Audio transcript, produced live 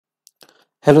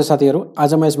Hello साथीहरु,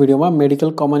 आज म यस भिडियोमा मेडिकल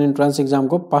कमन एन्ट्रान्स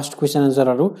एक्जामको पास्ट क्वेशन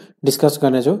आन्सरहरु डिस्कस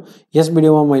गर्ने छु। यस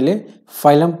भिडियोमा मैले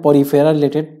फाइलम पोरिफेरा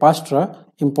रिलेटेड पास्ट र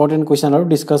इम्पोर्टेन्ट क्वेशनहरु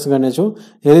डिस्कस गर्ने छु।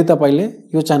 यदि तपाईले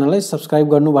यो च्यानललाई सब्स्क्राइब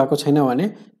गर्नु भएको छैन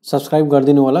भने सब्स्क्राइब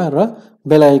गरिदिनु होला र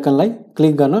बेल आइकनलाई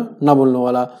क्लिक गर्न नभुल्नु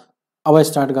होला। अब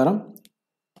स्टार्ट गरौँ।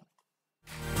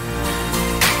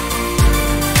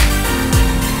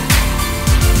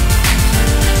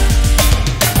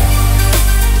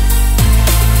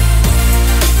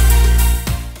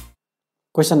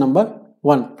 Question number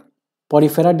 1.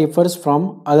 Porifera differs from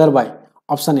other by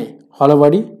option A. Hollow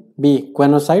body, B.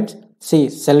 Choanocytes, C.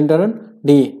 Cell intron,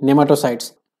 D.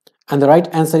 Nematocytes. And the right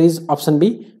answer is option B.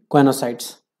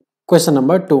 Choanocytes. Question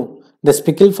number 2. The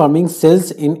spicle forming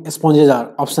cells in sponges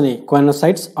are option A.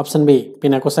 Choanocytes, option B.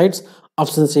 Pinacocytes,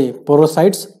 option C.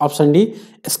 Porocytes, option D.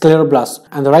 Scleroblast.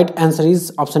 And the right answer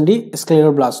is option D.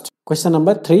 Scleroblast. Question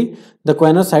number 3. The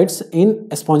choanocytes in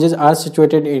sponges are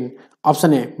situated in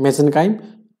option A. Mesenchyme,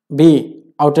 B.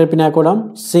 Outer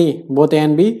pinacodome, C. Both A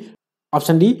and B,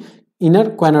 option D. Inner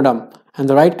choanodome. And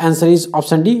the right answer is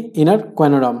option D. Inner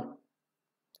choanodome.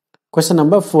 Question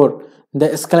number 4.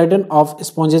 The skeleton of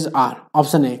sponges are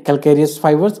option A. Calcareous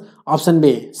fibers, option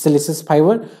B. Siliceous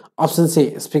fiber, option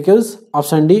C. Spicules,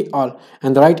 option D. All.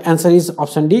 And the right answer is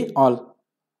option D. All.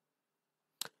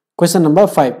 Question number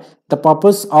 5. The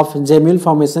purpose of gemule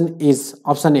formation is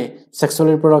option A. Sexual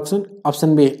reproduction,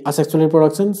 option B. Asexual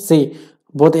reproduction, C.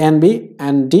 Both A and B,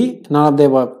 and D. None of the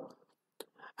above.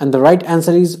 And the right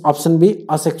answer is option B.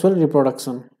 Asexual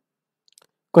reproduction.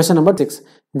 Question number 6.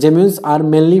 Gemules are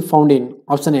mainly found in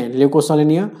option A.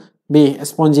 Leucosolenea, B.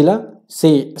 Spongilla,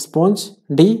 C. Sponge,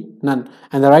 D. None.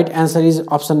 And the right answer is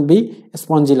option B.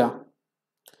 Spongilla.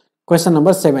 Question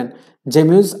number 7.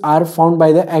 Gemules are found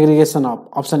by the aggregation of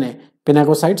option A.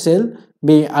 Pinacocyte cell,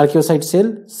 B. Archaeocyte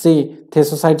cell, C.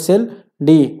 Thesocyte cell,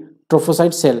 D.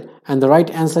 Trophocyte cell. And the right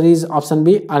answer is option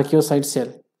B. Archaeocyte cell.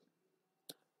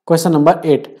 Question number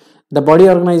 8. The body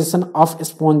organization of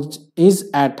sponge is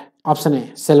at option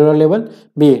A. Cellular level,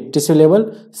 B. Tissue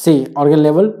level, C. Organ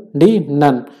level, D.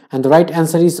 None. And the right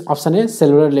answer is option A.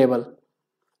 Cellular level.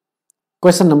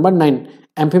 Question number 9.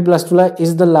 Amphiblastula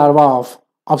is the larva of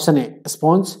option A.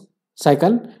 Sponge,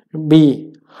 cycle,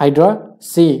 B. Hydra,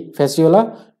 C.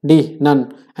 Fasciola, D.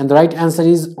 None. And the right answer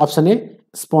is option A.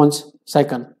 Sponge,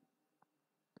 cycle.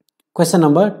 Question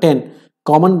number 10.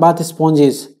 Common bath sponge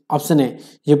is option A.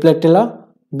 Euplectella,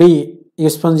 B.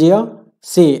 Euspongia,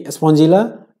 C.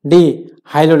 Spongilla, D.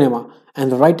 Hyalonema.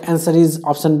 And the right answer is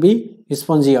option B.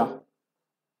 Euspongia.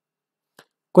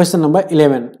 Question number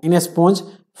 11. In a sponge,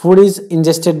 food is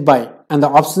ingested by, and the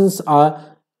options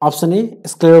are option A.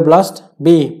 Scleroblast,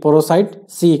 B. Porocyte,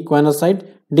 C. Choanocyte,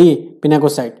 D.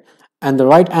 Pinacocyte. And the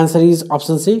right answer is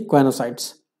option C.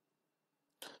 Choanocytes.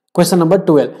 Question number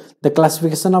 12. The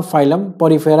classification of phylum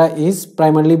Porifera is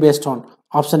primarily based on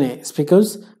option A.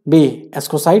 Spicules, B.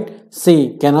 Ascocyte,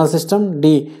 C. Canal system,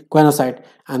 D. Choanocyte.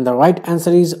 And the right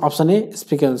answer is option A.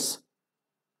 Spicules.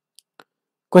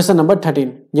 Question number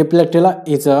 13. Euplectella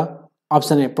is a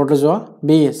option A. Protozoa,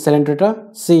 B.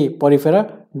 Coelenterata, C.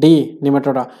 Porifera, D.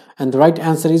 Nematoda. And the right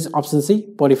answer is option C.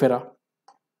 Porifera.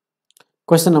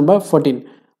 Question number 14.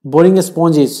 Boring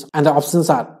sponge is, and the options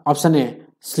are option A.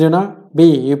 Slina,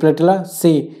 B. Euplectella,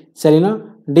 C.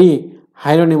 Selina, D.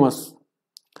 Hieronymus.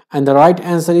 And the right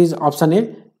answer is option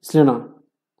A. Slina.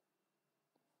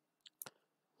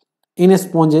 In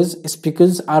sponges,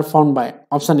 spicules are found by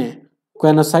option A.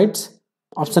 Choanocytes,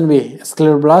 option B.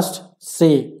 Scleroblast,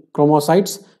 C.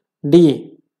 Chromocytes,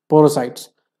 D. Porocytes.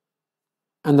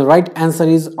 And the right answer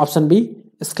is option B.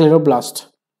 Scleroblast.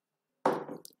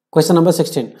 Question number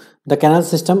 16. The canal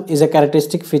system is a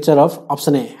characteristic feature of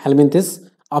option A. Helminthes,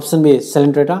 option B.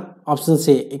 Coelenterata, option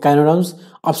C. Echinoderms,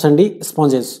 option D.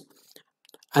 Sponges.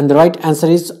 And the right answer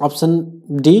is option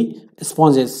D.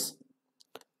 Sponges.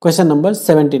 Question number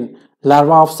 17.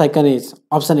 Larva of cycon is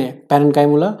option A.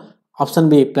 Parenchyma, option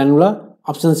B. Planula,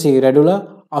 option C.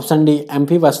 Radula, option D.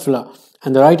 Amphibastula.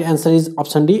 And the right answer is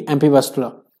option D.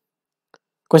 Amphibastula.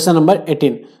 Question number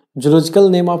 18. Zoological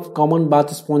name of common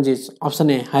bath sponge is option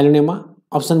A. Hyalonema,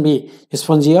 option B.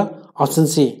 Spongia, option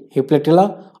C.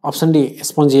 Euplectella, option D.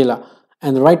 Spongiella.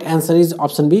 And the right answer is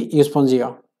option B.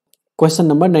 Euspongia. Question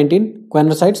number 19.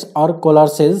 Choanocytes or collar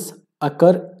cells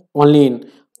occur only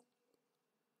in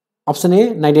option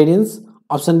A. Cnidarians,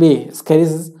 option B.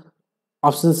 Scaries,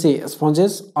 option C.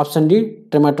 Sponges, option D.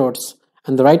 Trematodes.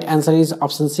 And the right answer is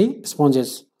option C.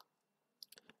 Sponges.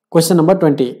 Question number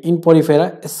 20. In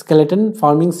Porifera, skeleton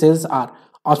forming cells are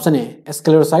option A.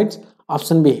 Sclerocytes,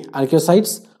 option B.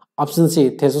 Archaeocytes, option C.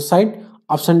 Thesocyte,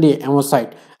 option D.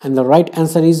 Ammocyte. And the right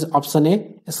answer is option A.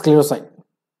 Sclerocyte.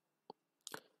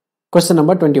 Question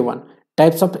number 21.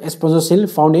 Types of spongocyl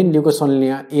found in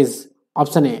leucosolia is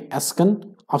option A,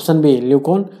 ascon, option B,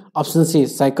 leucon, option C,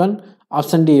 cycon,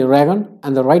 option D, ragon,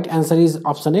 and the right answer is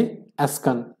option A,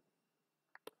 ascon.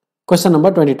 Question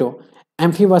number 22.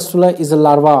 Amphibastula is a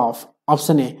larva of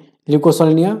option A,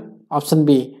 leucosolia, option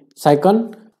B,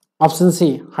 cycon, option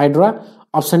C, hydra,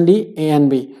 option D, A and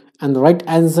B, and the right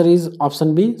answer is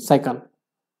option B, cycon.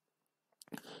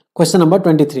 Question number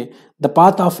 23. The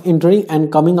path of entering and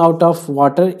coming out of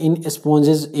water in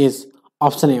sponges is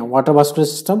option A, water vascular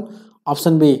system,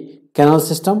 option B, canal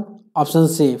system, option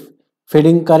C,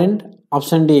 feeding current,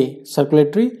 option D,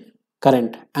 circulatory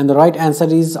current, and the right answer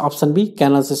is option B,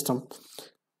 canal system.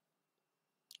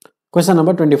 Question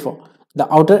number 24.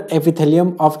 The outer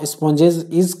epithelium of sponges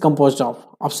is composed of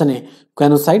option A,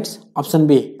 choanocytes, option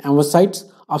B, ambocytes,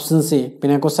 option C,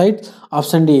 pinacocytes,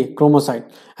 option D,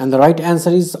 chromocyte, and the right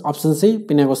answer is option C,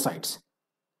 pinacocytes.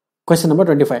 Question number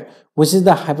 25. Which is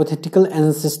the hypothetical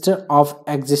ancestor of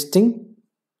existing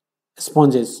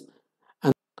sponges?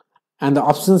 And the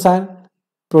options are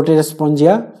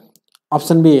Protospongia,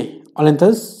 option B,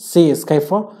 Olenthus, C,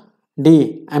 Scypha,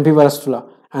 D, Amphibastula,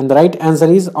 and the right answer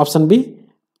is option B,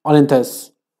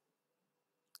 Olenthus.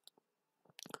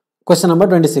 Question number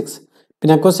 26.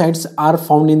 Pinacocytes are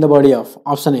found in the body of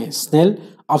option A, snail,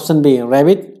 option B,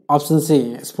 rabbit, option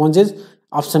C, sponges,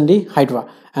 option D, hydra,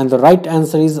 and the right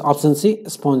answer is option C,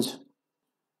 sponge.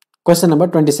 Question number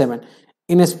 27.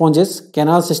 In sponges,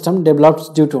 canal system develops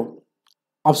due to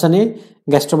option A,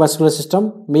 gastrovascular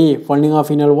system, B, folding of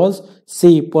inner walls,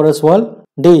 C, porous wall,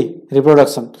 D,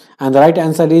 reproduction, and the right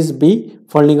answer is B,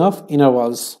 folding of inner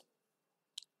walls.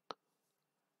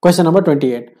 Question number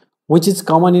 28. Which is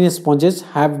common in sponges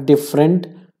have different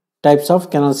types of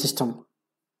canal system?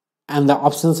 And the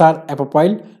options are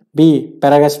apopoid, B,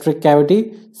 paragastric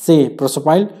cavity, C,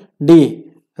 prosopile,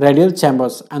 D, radial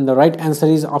chambers, and the right answer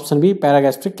is option B,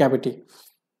 paragastric cavity.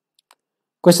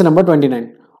 Question number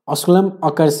 29. Osculum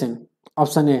occurs in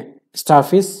option A,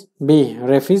 starfish, B,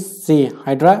 rayfish, C,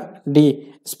 hydra,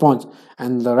 D, sponge,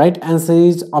 and the right answer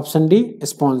is option D,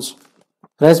 sponge.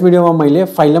 Raw yes भिडियोमा मैले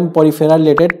phylum Porifera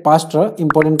related past र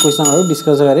important क्वेशनहरु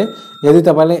discuss गरे। यदि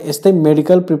तपाईले यस्तै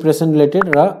medical preparation related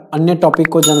र अन्य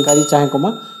टपिकको जानकारी चाहेकोमा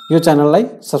यो च्यानललाई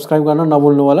subscribe गर्न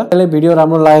नभुल्नु होला। यसले भिडियो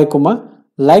राम्रो लागेकोमा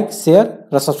लाइक, शेयर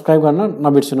र सब्स्क्राइब गर्न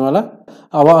नबिर्सनु होला।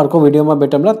 अब अर्को भिडियोमा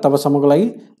भेटौँला, तबसम्मको लागि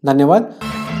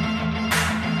धन्यवाद।